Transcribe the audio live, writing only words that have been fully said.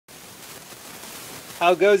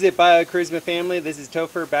How goes it, BioCharisma family? This is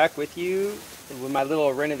Topher back with you with my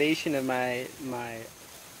little renovation of my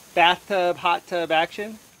bathtub, hot tub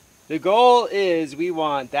action. The goal is we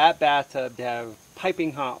want that bathtub to have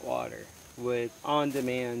piping hot water with on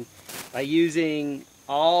demand by using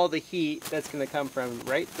all the heat that's going to come from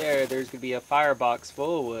right there. There's going to be a firebox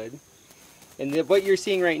full of wood. And what you're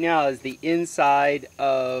seeing right now is the inside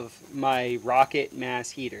of my rocket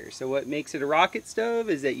mass heater. So what makes it a rocket stove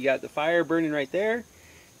is that you got the fire burning right there.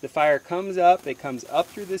 The fire comes up, it comes up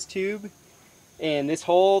through this tube, and this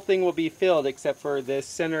whole thing will be filled except for this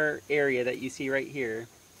center area that you see right here.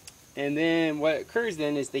 And then what occurs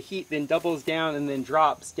then is the heat then doubles down and then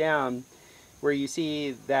drops down where you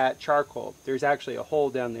see that charcoal. There's actually a hole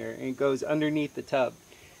down there and it goes underneath the tub.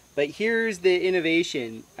 But here's the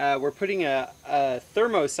innovation. We're putting a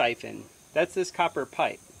Thermosiphon. That's this copper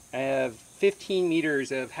pipe. I have 15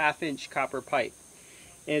 meters of half-inch copper pipe.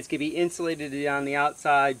 And it's going to be insulated on the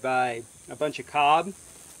outside by a bunch of cob.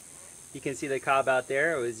 You can see the cob out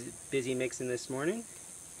there. I was busy mixing this morning.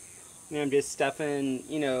 And I'm just stuffing,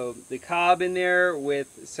 the cob in there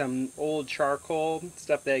with some old charcoal,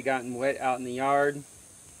 stuff that had gotten wet out in the yard.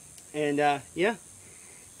 And yeah.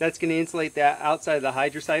 That's going to insulate that outside of the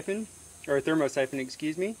hydrosiphon, or Thermosiphon,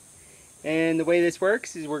 excuse me. And the way this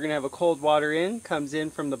works is we're going to have a cold water in, comes in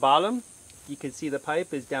from the bottom. You can see the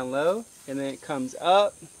pipe is down low, and then it comes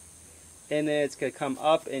up, and then it's going to come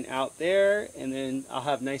up and out there, and then I'll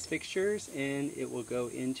have nice fixtures, and it will go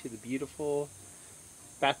into the beautiful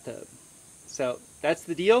bathtub. So that's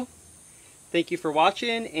the deal. Thank you for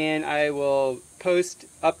watching, and I will post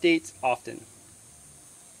updates often.